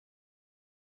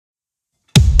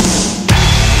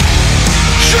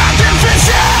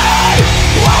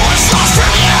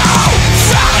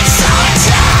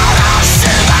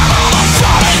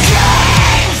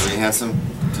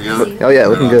Oh yeah,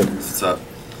 looking good. What's up?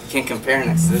 Can't compare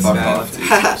next to this Fuck guy. off, dude.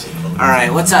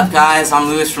 Alright, what's up guys? I'm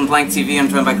Lewis from BlankTV. I'm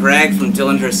joined by Greg from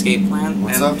Dillinger Escape Plan.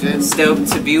 What's up, dude?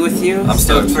 Stoked to be with you. I'm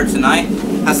stoked for tonight.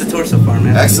 How's the tour so far,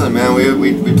 man? Excellent, man.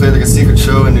 We played like a secret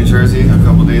show in New Jersey a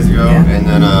couple days ago, and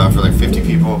then for like 50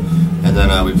 people. And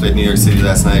then we played New York City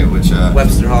last night, which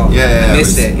Webster Hall. Yeah, I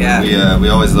missed it. Yeah. We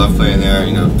always love playing there.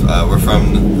 You know, we're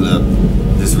from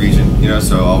this region, you know,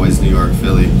 so always New York,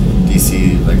 Philly,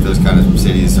 DC, like those kind of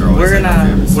cities are always like our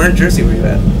favorites. We're in Jersey. Where you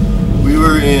at? We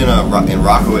were in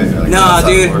Rockaway. Like, no,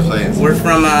 dude. We're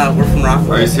from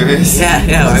Rockaway. Are you serious?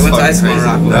 Yeah. I went to high school in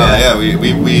Rockaway. No,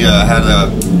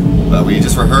 yeah. We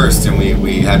just rehearsed and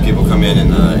we had people come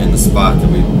in the spot that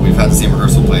we've had the same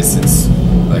rehearsal place since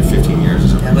like 15 years or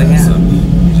something. Like that. So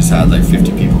we just had like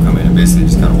 50 people come in and basically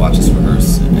just kind of watch us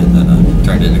rehearse and then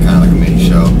turned it into kind of like a mini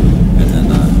show. And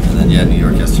then yeah, New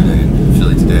York yesterday and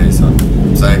Philly today. So I'm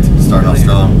psyched. Starting off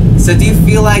strong. So do you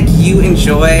feel like you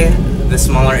enjoy the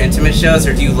smaller intimate shows,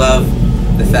 or do you love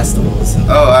the festivals?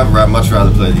 Oh, I'd much rather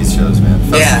play these shows, man.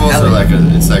 Festivals are like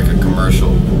it's like a commercial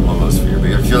almost for you. But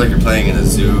you feel like you're playing in a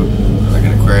zoo, or like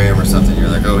an aquarium or something. You're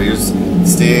like, oh, here's the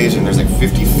stage, and there's like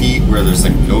 50 feet where there's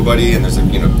like nobody, and there's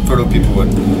like photo people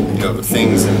and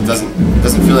things, and it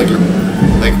doesn't feel like you're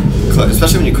like,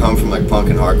 especially when you come from like punk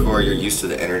and hardcore, you're used to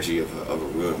the energy of a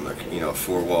room, like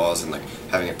 4 walls and like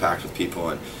having it packed with people,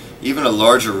 and even a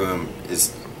larger room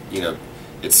is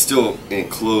it's still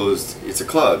enclosed. It's a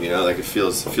club, like it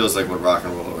feels like what rock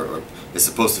and roll or is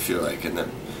supposed to feel like. And then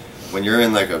when you're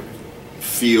in like a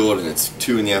field and it's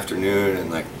 2 in the afternoon and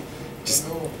like just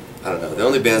I don't know. The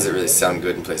only bands that really sound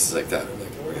good in places like that are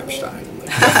like Rammstein and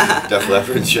like Def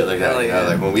Leppard and shit like that.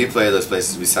 Like when we play those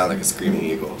places, we sound like a screaming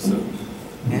eagle. So.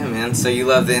 Yeah, man. So you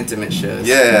love the intimate shows?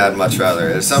 Yeah, I'd much rather.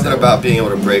 There's something about being able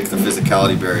to break the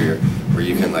physicality barrier where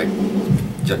you can like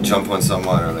jump on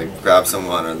someone or like grab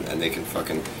someone and they can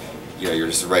fucking, you're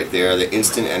just right there. The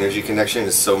instant energy connection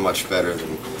is so much better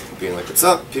than being like, what's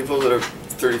up, people that are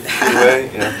 30 feet away,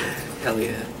 Hell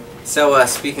yeah. So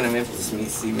speaking of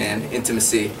intimacy, man,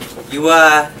 intimacy, you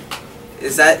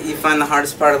is that you find the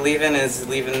hardest part of leaving is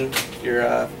leaving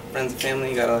your friends and family?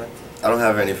 You gotta. I don't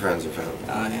have any friends or family.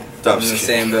 Oh yeah. I'm in the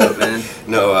same boat, man.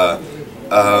 No,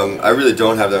 I really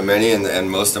don't have that many,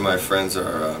 and most of my friends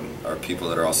are people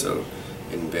that are also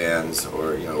in bands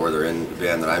or they're in the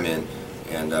band that I'm in,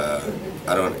 and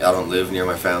I don't live near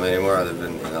my family anymore. I live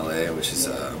in LA, which is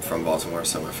I'm from Baltimore,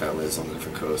 so my family is on the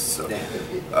different coast. So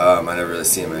I never really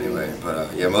see them anyway.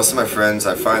 But yeah, most of my friends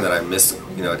I find that I miss.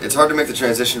 It's hard to make the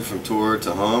transition from tour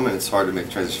to home, and it's hard to make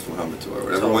the transition from home to tour.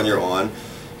 Whatever one you're on,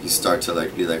 you start to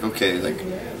like be like, okay, like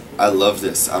I love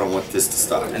this. I don't want this to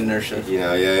stop. Inertia.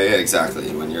 Yeah,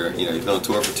 exactly. When you've been on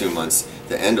tour for 2 months,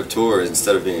 the end of tour,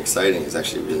 instead of being exciting, is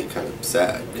actually really kind of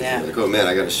sad. Yeah. You're like, oh man,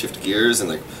 I got to shift gears, and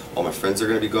like all my friends are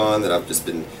going to be gone that I've just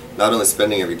been not only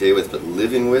spending every day with, but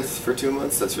living with for 2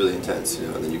 months. That's really intense,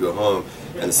 And then you go home,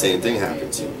 and the same thing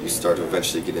happens. You start to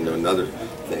eventually get into another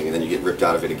thing, and then you get ripped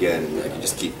out of it again, and like you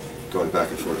just keep going back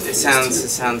and forth. It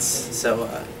sounds so.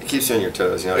 It keeps you on your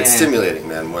toes. It's stimulating,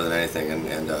 man, more than anything,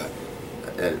 and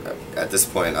at this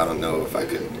point, I don't know if I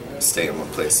could stay in one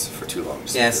place for too long.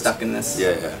 Stuck in this.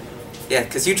 Yeah. Yeah,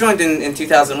 because you joined in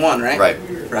 2001, right?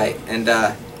 Right. And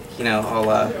all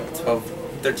 12,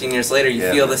 13 years later, you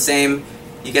feel the same.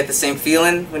 You get the same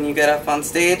feeling when you get up on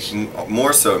stage.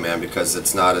 More so, man, because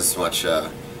it's not as much.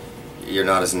 You're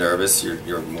not as nervous.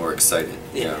 You're more excited.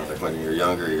 Like when you're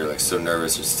younger, you're like so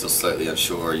nervous. You're still slightly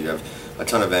unsure. You have a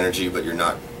ton of energy, but you're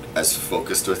not as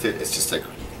focused with it. It's just like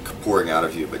pouring out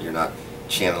of you, but you're not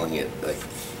channeling it like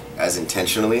as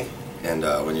intentionally. And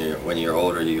when you're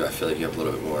older, I feel like you have a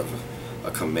little bit more of a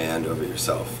command over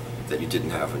yourself that you didn't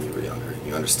have when you were younger.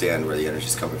 You understand where the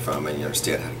energy's coming from, and you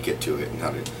understand how to get to it and how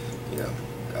to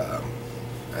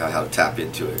how to tap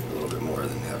into it a little bit more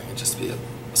than having it just be a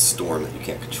storm that you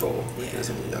can't control as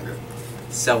when you're younger.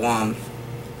 So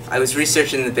I was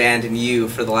researching the band and you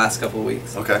for the last couple of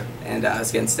weeks. Okay. And I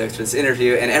was getting stoked for this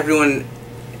interview, and everyone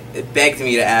begged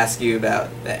me to ask you about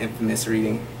that infamous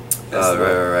reading festival.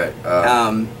 Right.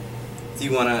 Do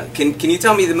you wanna? Can you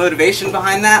tell me the motivation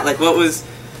behind that? Like, what was?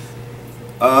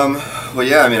 Well,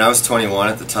 yeah. I mean, I was 21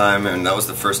 at the time, and that was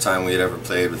the first time we had ever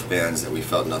played with bands that we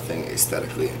felt nothing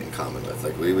aesthetically in common with.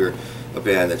 Like, we were a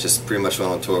band that just pretty much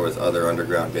went on tour with other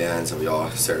underground bands, and we all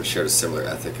shared a similar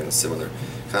ethic and a similar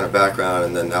kind of background.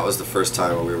 And then that was the first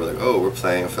time where we were like, oh, we're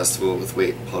playing a festival with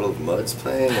Puddle of Mud's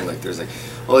playing, and like there's like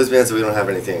all these bands that we don't have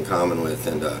anything in common with.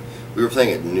 And we were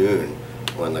playing at noon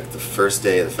on like the first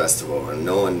day of the festival, and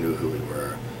no one knew who we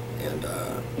were. And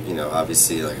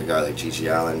obviously, like a guy like Gigi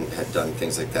Allen had done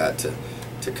things like that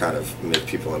to kind of make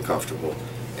people uncomfortable.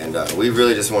 And we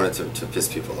really just wanted to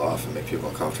piss people off and make people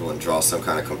uncomfortable and draw some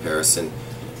kind of comparison.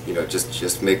 You know,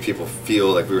 just make people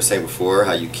feel, like we were saying before,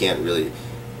 how you can't really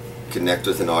connect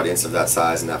with an audience of that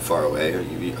size and that far away.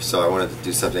 So I wanted to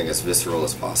do something as visceral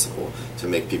as possible to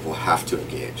make people have to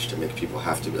engage, to make people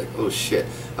have to be like, oh shit,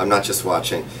 I'm not just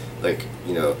watching, like,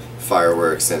 you know,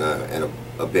 fireworks and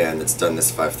a band that's done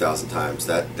this 5,000 times.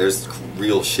 That there's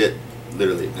real shit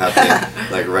literally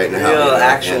happening like right now. Real, you know?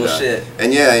 actual shit.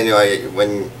 And yeah, you know,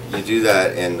 when you do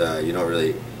that and you don't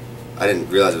really, I didn't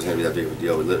realize it was going to be that big of a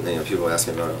deal. You know, people ask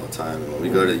me about it all the time. And when we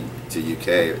go to UK,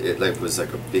 it like was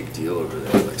like a big deal over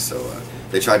there. Like so,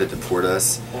 they tried to deport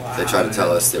us. Wow, they tried to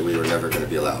tell us that we were never going to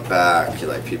be allowed back.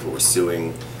 Like people were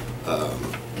suing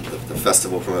the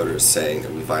festival promoters, saying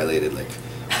that we violated like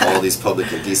all these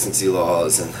public indecency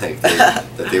laws, and like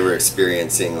that they were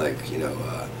experiencing like, you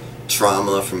know,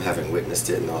 trauma from having witnessed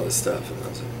it and all this stuff. And I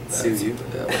was like, sue you?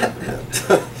 Yeah,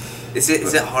 whatever. Yeah. Is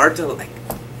it hard to like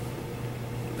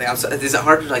is it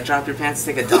hard to like drop your pants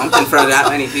and take a dump in front of that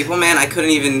many people, man? I couldn't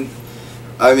even.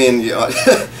 I mean, you know,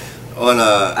 on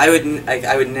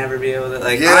I would never be able to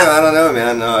like. Yeah, I don't know,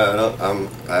 man. No, I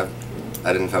don't.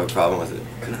 I didn't have a problem with it.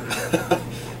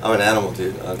 I'm an animal,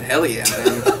 dude. Hell yeah,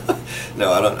 man.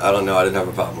 No, I don't know. I didn't have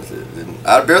a problem with it.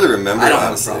 I barely remember. I don't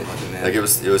honestly. have a problem with it, man. Like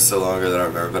it was so long ago that I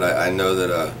don't remember. But I know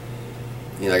that.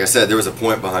 You know, like I said, there was a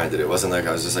point behind it. It wasn't like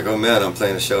I was just like, oh man, I'm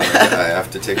playing a show and I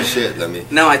have to take a shit. Let me.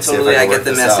 No, I totally. I get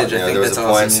the message. You know, I think there was that's a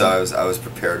point, awesome. so I was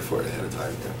prepared for it ahead of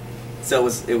time. Yeah. So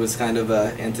it was kind of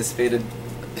anticipated.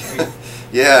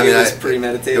 Yeah, I mean, it was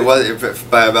premeditated. It was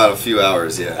by about a few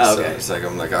hours. Yeah. Oh, okay. So it's like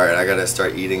I'm like, all right, I gotta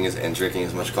start eating and drinking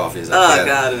as much coffee as I Oh can.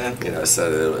 God, man. You know,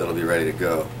 so it'll be ready to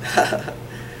go.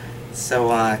 So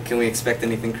can we expect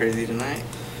anything crazy tonight?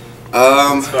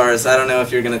 As far as, I don't know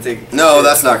if you're gonna take. No,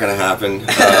 that's not gonna happen.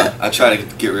 I try to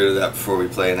get rid of that before we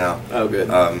play now. Oh, good.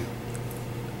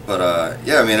 But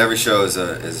yeah, I mean, every show is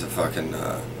a fucking.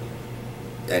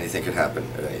 Anything could happen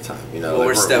at any time. You know, well,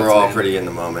 like we're all man. pretty in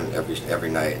the moment every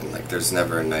night, and like there's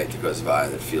never a night that goes by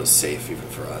that feels safe, even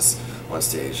for us on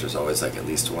stage. There's always like at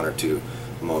least one or two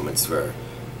moments where,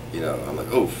 you know, I'm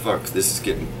like, oh fuck, this is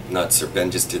getting nuts, or Ben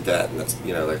just did that, and that's,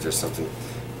 you know, like there's something,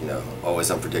 you know,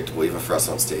 always unpredictable. Even for us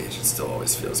on stage, it still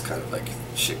always feels kind of like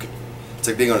shit could. It's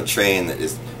like being on a train that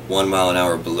is 1 mile an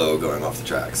hour below going off the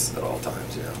tracks at all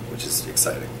times, you know, which is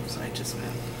exciting. So. Righteous,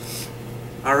 man.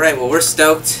 All right, well, we're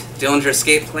stoked. Dillinger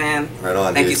Escape Plan. Right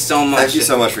on, Thank dude. you so much. Thank you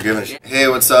so much for giving it. Hey,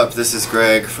 what's up? This is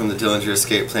Greg from the Dillinger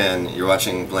Escape Plan. You're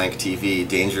watching BlankTV,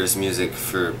 dangerous music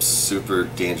for super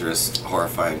dangerous,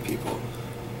 horrifying people.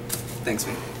 Thanks,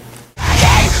 man.